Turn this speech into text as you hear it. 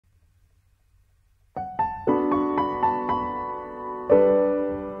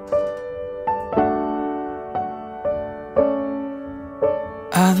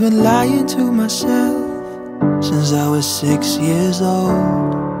been lying to myself since I was 6 years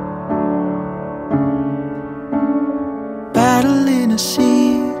old, battling a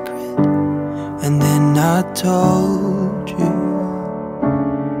secret, and then I told you.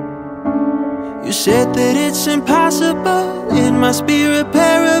 You said that it's impossible, it must be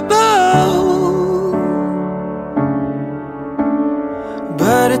repairable,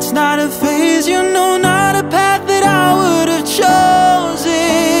 but it's not a phase, you know, not a path that I would have chosen.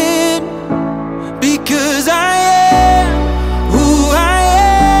 Because I am who I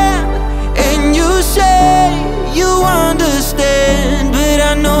am, and you say you understand, but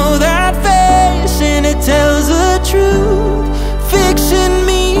I know that face and it tells the truth. Fixing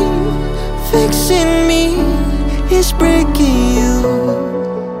me is breaking you.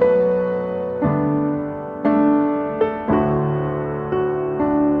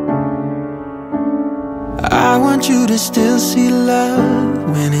 I want you to still see love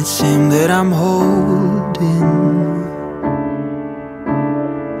when it's him that I'm holding.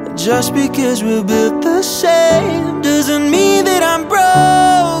 Just because we're built the same doesn't mean that I'm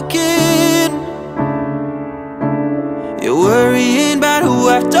broken. You're worrying about who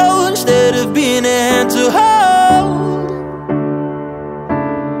I've told instead of being a hand to hold.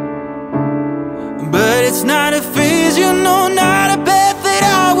 But it's not a phase, you know, not a path that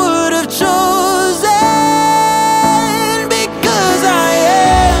I would have chosen.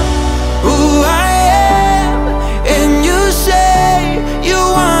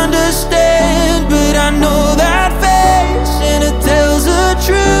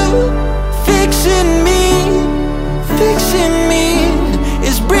 Fixing me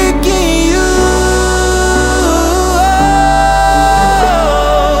is breaking you.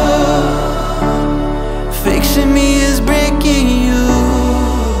 Fixing me is breaking you.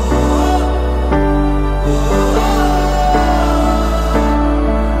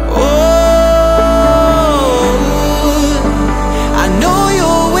 Oh, I know you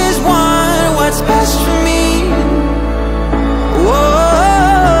always want what's best for me.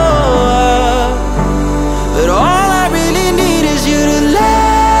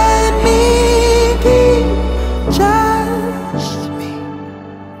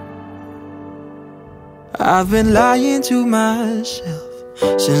 I've been lying to myself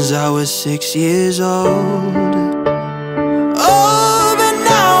since I was 6 years old.